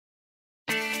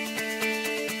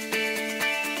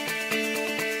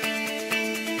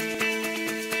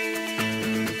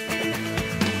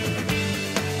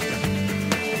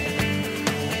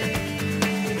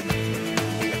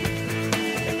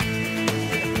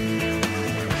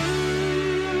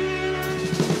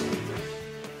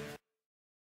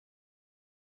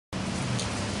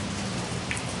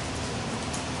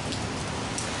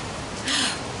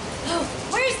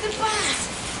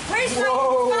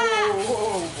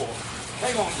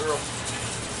on, girl.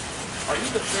 Are you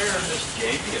the fair Miss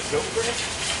Jamie of Hillcrest?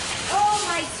 Oh,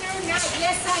 my sir, not.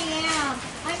 Yes, I am.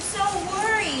 I'm so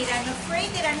worried. I'm afraid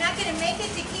that I'm not going to make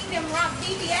it to Kingdom Rock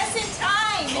VBS in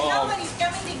time, and nobody's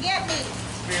coming to get me.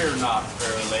 Fear not,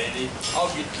 fair lady. I'll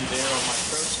get you there on my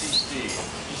trusty steed.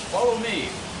 Just follow me.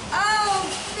 Oh,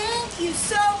 thank you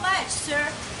so much, sir.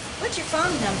 What's your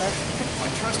phone number? My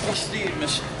trusty steed,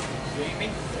 Miss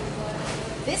Jamie.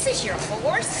 This is your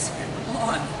horse? Come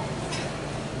on.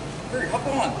 Hurry, hop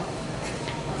on.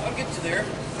 I'll get you there.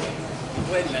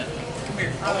 Wait a minute. Come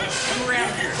here. Come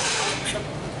around here.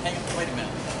 Hang on. Wait a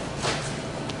minute.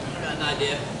 I got an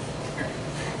idea. Here.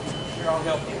 Here, I'll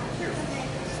help you. Here.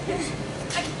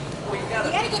 Oh, you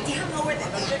gotta get down lower than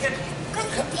that. Get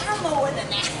down lower than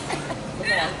that.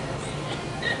 Come on.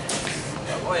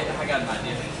 Oh, wait, I got an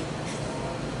idea.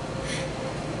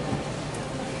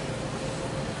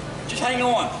 Just hang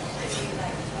on.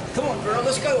 Come on, girl,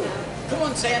 let's go. Come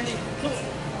on, Sandy. Come on.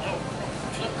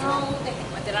 Oh, the heck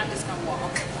with it. I'm just gonna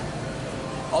walk.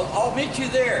 I'll meet you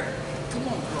there. Come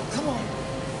on, girl. Come on.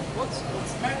 What's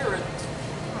the matter?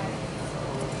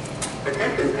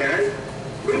 Attention, parents.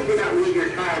 Please do not leave your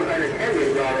child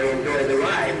unattended while they enjoy the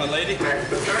ride. Hey, my lady. Press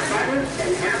the start button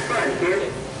and have fun,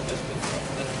 kids.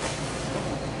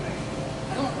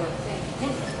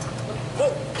 Whoa.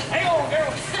 Hang on,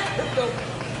 girl. Here we go.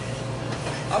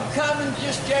 I'm coming,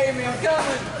 just Jamie. I'm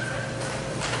coming.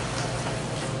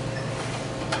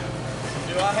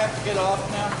 Do I have to get off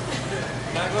now?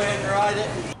 Can I go ahead and ride it?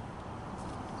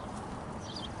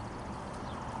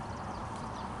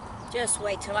 Just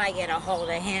wait till I get a hold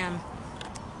of him.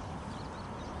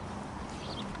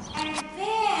 And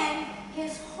then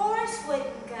his horse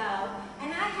wouldn't go,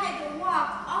 and I had to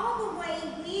walk all the way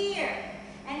here,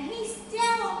 and he's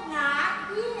still not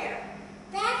here.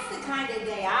 That's the kind of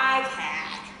day I've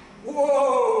had.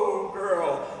 Whoa,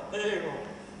 girl. Hey.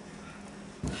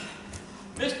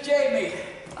 Miss Jamie,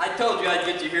 I told you I'd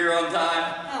get you here on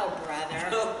time. Oh,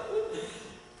 brother.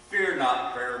 Fear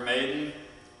not, fair maiden.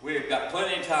 We've got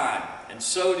plenty of time, and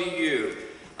so do you.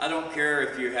 I don't care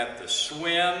if you have to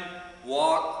swim,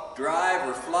 walk, drive,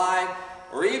 or fly,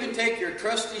 or even take your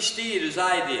trusty steed as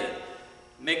I did.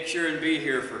 Make sure and be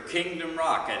here for Kingdom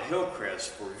Rock at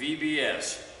Hillcrest for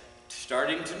VBS,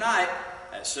 starting tonight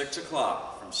at 6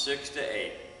 o'clock from 6 to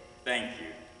 8. Thank you.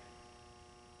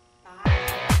 Bye.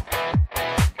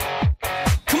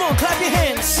 Come on, clap your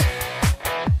hands.